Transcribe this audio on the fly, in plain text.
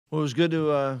Well, it was good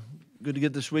to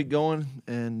get this week going,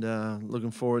 and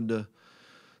looking forward to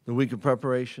the week of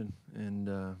preparation.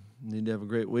 And need to have a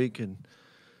great week and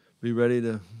be ready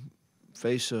to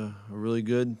face a really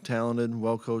good, talented,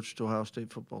 well-coached Ohio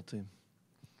State football team.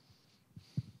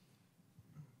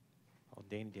 Well,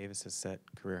 Danny Davis has set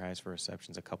career highs for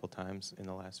receptions a couple times in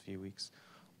the last few weeks.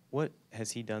 What has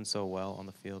he done so well on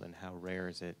the field, and how rare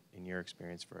is it, in your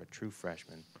experience, for a true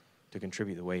freshman to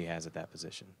contribute the way he has at that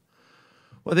position?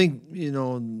 Well, I think,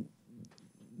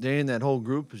 they and that whole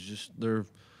group is just they're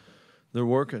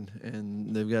working,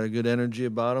 and they've got a good energy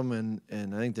about them,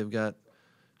 and I think they've got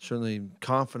certainly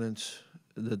confidence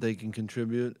that they can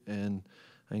contribute. And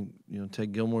I think,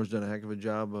 Ted Gilmore's done a heck of a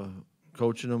job of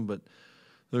coaching them, but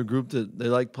they're a group that they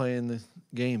like playing the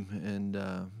game, and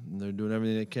they're doing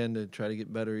everything they can to try to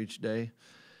get better each day.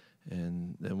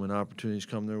 And then when opportunities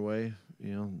come their way,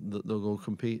 they'll go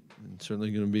compete. And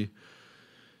certainly going to be,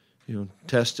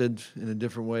 tested in a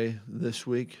different way this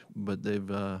week. But they've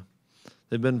been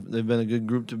a good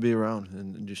group to be around,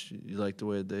 and just you like the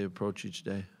way they approach each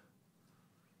day.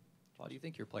 Paul, do you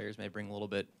think your players may bring a little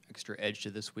bit extra edge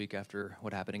to this week after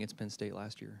what happened against Penn State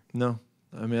last year? No,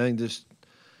 I mean I think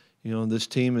this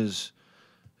team is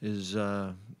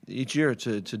each year it's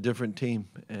a different team,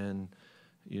 and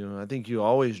I think you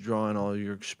always draw on all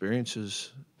your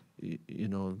experiences,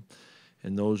 and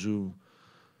those who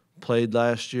played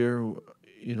last year,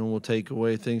 will take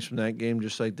away things from that game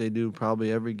just like they do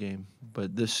probably every game.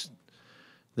 But this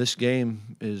game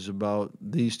is about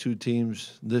these two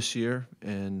teams this year,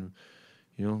 and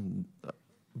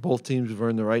both teams have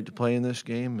earned the right to play in this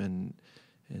game, and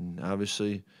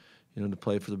obviously, to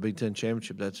play for the Big Ten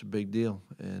championship, that's a big deal.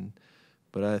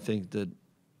 But I think that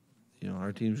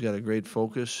our team's got a great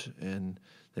focus, and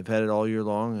they've had it all year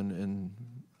long, and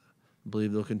I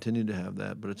believe they'll continue to have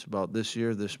that. But it's about this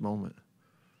year, this moment.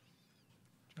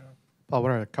 Paul,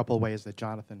 what are a couple of ways that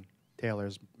Jonathan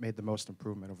Taylor's made the most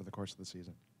improvement over the course of the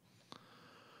season?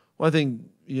 Well, I think,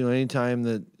 anytime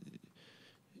that,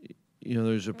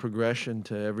 there's a progression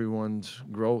to everyone's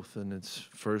growth, and it's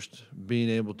first being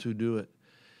able to do it.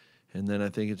 And then I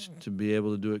think it's to be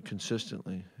able to do it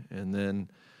consistently. And then,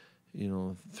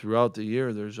 throughout the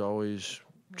year, there's always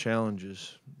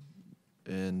challenges.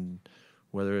 And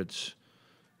whether it's,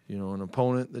 an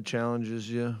opponent that challenges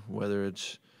you, whether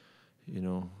it's,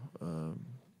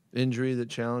 injury that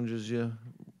challenges you,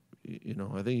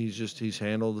 I think he's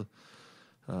handled,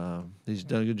 he's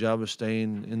done a good job of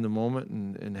staying in the moment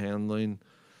and handling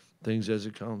things as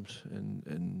it comes.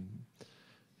 And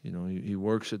he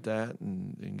works at that,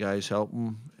 and guys help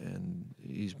him, and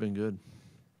he's been good.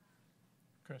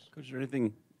 Chris, Coach, is there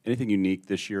anything unique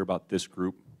this year about this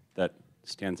group that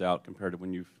stands out compared to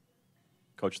when you've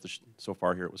coached so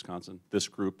far here at Wisconsin? This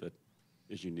group that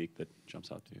is unique, that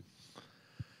jumps out to you?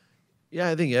 Yeah,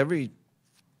 I think every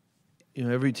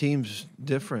team's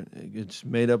different. It's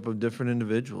made up of different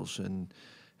individuals,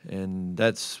 and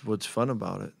that's what's fun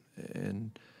about it.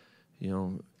 And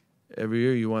every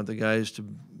year you want the guys to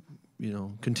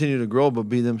continue to grow, but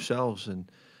be themselves,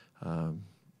 and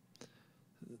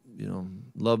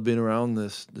love being around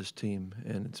this team.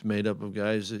 And it's made up of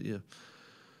guys that you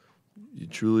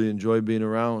truly enjoy being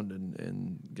around,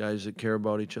 and guys that care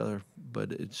about each other.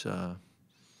 But it's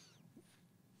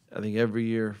I think every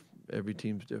year every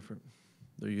team's different.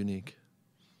 They're unique.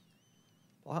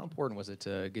 Well, how important was it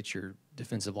to get your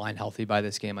defensive line healthy by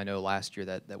this game? I know last year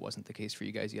that wasn't the case for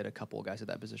you guys. You had a couple of guys at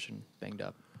that position banged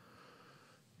up.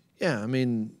 Yeah, I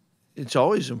mean, it's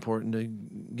always important to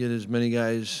get as many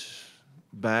guys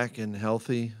back and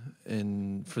healthy,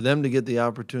 and for them to get the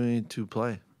opportunity to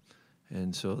play.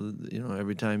 And so,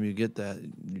 every time you get that,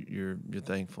 you're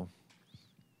thankful.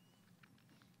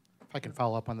 If I can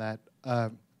follow up on that,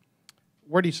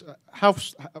 where do you how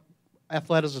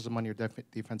athleticism on your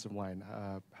defensive line?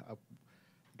 I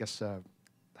guess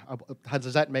how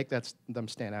does that make them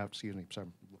stand out? Excuse me, sorry,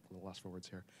 I'm a little lost for words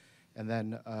here. And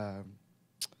then,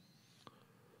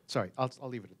 sorry, I'll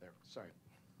leave it there. Sorry.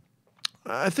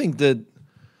 I think that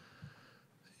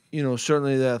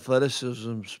certainly the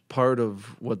athleticism's part of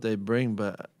what they bring,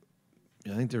 but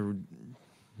I think they're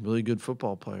really good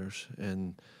football players,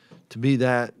 and to be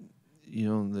that,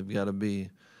 they've got to be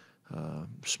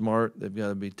smart, they've got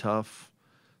to be tough,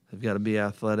 they've got to be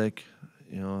athletic.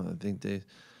 I think they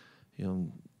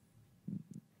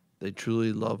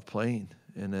truly love playing,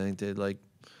 and I think they like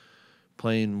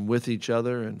playing with each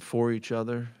other and for each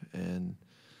other, and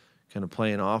kind of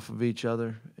playing off of each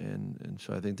other, and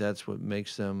so I think that's what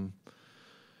makes them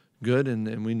good,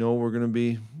 and we know we're going to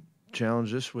be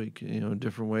challenged this week, a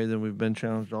different way than we've been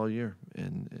challenged all year,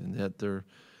 and that they're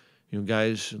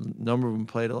guys, a number of them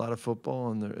played a lot of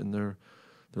football, and they're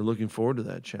looking forward to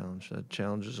that challenge. That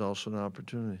challenge is also an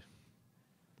opportunity.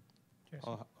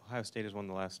 Ohio State has won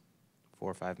the last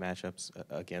 4 or 5 matchups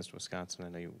against Wisconsin. I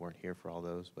know you weren't here for all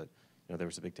those, but there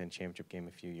was a Big Ten championship game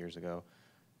a few years ago.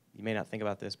 You may not think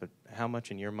about this, but how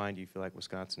much in your mind do you feel like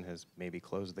Wisconsin has maybe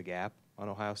closed the gap on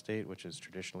Ohio State, which has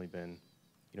traditionally been,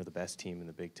 the best team in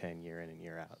the Big Ten year in and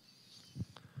year out?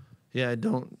 Yeah, I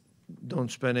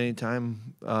don't spend any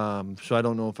time, so I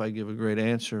don't know if I give a great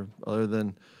answer other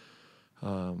than,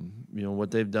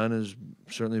 what they've done has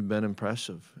certainly been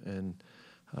impressive. And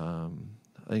I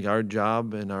think our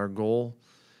job and our goal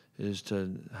is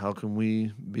to how can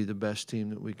we be the best team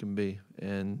that we can be,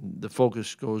 and the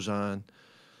focus goes on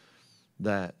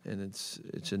that, and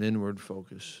it's an inward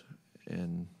focus.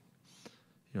 And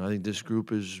I think this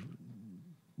group is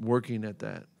working at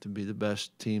that to be the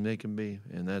best team they can be,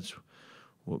 and that's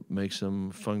what makes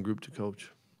them a fun group to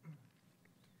coach.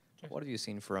 What have you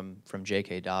seen from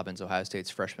J.K. Dobbins, Ohio State's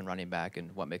freshman running back,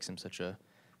 and what makes him such a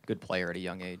good player at a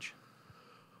young age?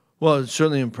 Well, it's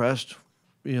certainly impressed,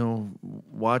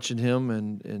 watching him,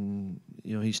 and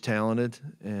he's talented,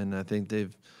 and I think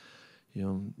they've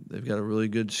got a really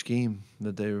good scheme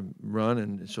that they run,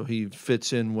 and so he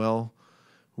fits in well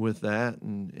with that,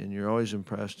 and you're always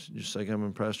impressed, just like I'm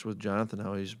impressed with Jonathan,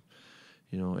 how he's,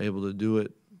 able to do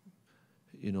it,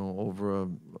 over a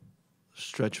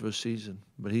stretch of a season.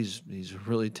 But he's a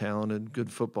really talented,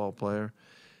 good football player,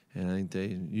 and I think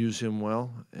they use him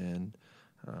well, and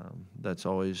that's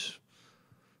always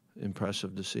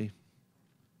impressive to see.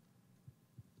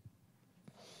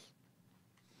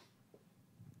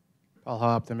 Paul, how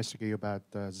optimistic are you about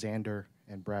Xander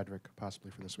and Bradrick possibly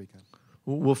for this weekend?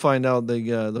 We'll find out.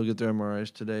 They'll get their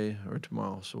MRIs today or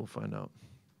tomorrow, so we'll find out.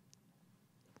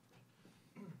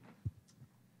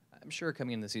 I'm sure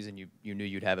coming into the season you knew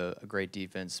you'd have a great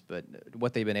defense, but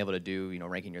what they've been able to do,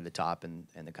 ranking near the top in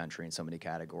the country in so many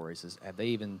categories,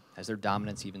 has their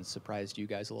dominance even surprised you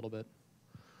guys a little bit?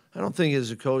 I don't think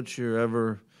as a coach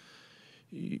you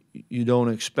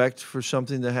don't expect for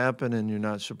something to happen, and you're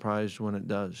not surprised when it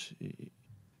does.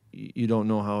 You don't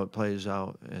know how it plays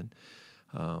out, and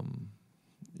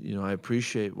I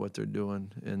appreciate what they're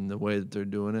doing and the way that they're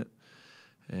doing it,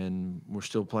 and we're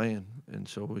still playing, and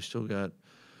so we still got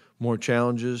more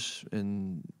challenges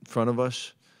in front of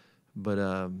us, but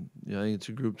I think it's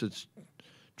a group that's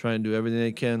trying to do everything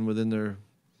they can within their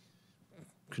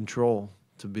control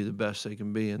to be the best they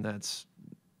can be, and that's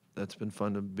been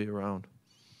fun to be around.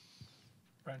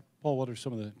 Brian. Paul, what are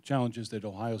some of the challenges that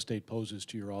Ohio State poses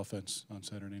to your offense on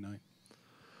Saturday night?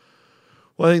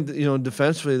 Well, I think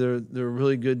defensively they're a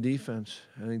really good defense.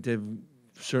 I think they've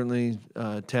certainly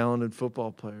talented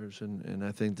football players, and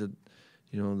I think that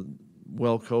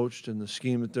well coached in the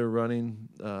scheme that they're running.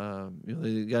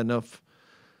 They got enough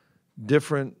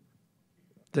different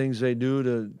things they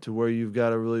do to where you've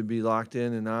got to really be locked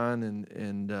in and on,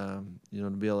 and to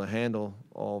be able to handle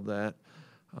all of that.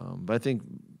 But I think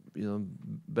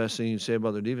best thing you say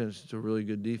about their defense, it's a really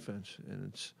good defense,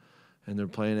 and they're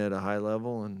playing at a high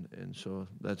level, and so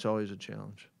that's always a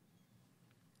challenge.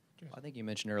 I think you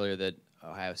mentioned earlier that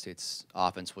Ohio State's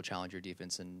offense will challenge your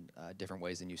defense in different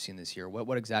ways than you've seen this year.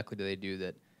 What exactly do they do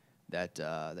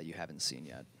that you haven't seen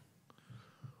yet?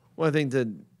 Well, I think that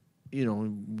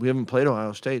we haven't played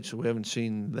Ohio State, so we haven't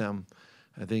seen them.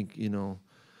 I think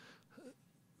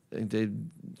they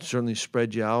certainly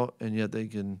spread you out, and yet they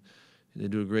do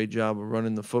a great job of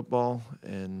running the football,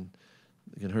 and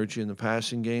they can hurt you in the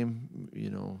passing game.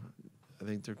 I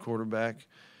think their quarterback,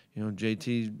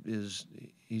 JT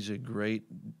he's a great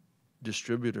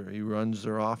distributor. He runs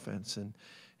their offense and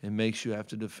makes you have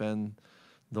to defend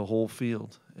the whole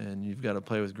field, and you've got to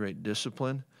play with great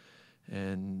discipline,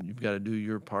 and you've got to do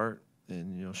your part.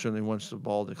 And certainly once the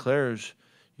ball declares,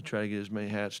 you try to get as many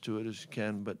hats to it as you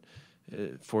can, but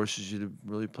it forces you to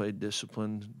really play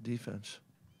disciplined defense.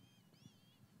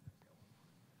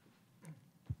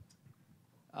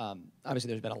 Obviously,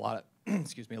 there's been a lot of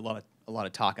a lot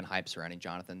of talk and hype surrounding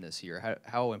Jonathan this year.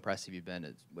 How impressed have you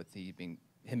been with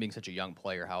him being such a young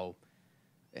player? How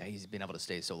he's been able to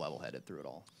stay so level-headed through it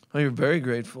all? Well, you're very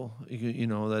grateful.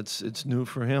 It's new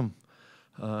for him,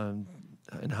 and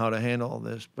how to handle all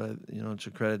this. But it's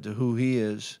a credit to who he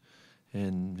is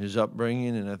and his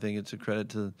upbringing, and I think it's a credit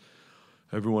to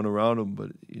everyone around him.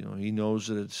 But he knows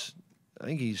that I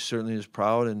think he certainly is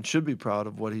proud and should be proud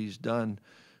of what he's done.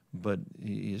 But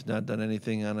he has not done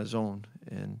anything on his own,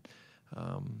 and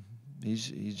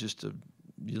he's just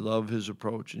you love his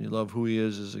approach, and you love who he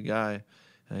is as a guy.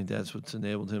 I think that's what's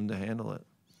enabled him to handle it.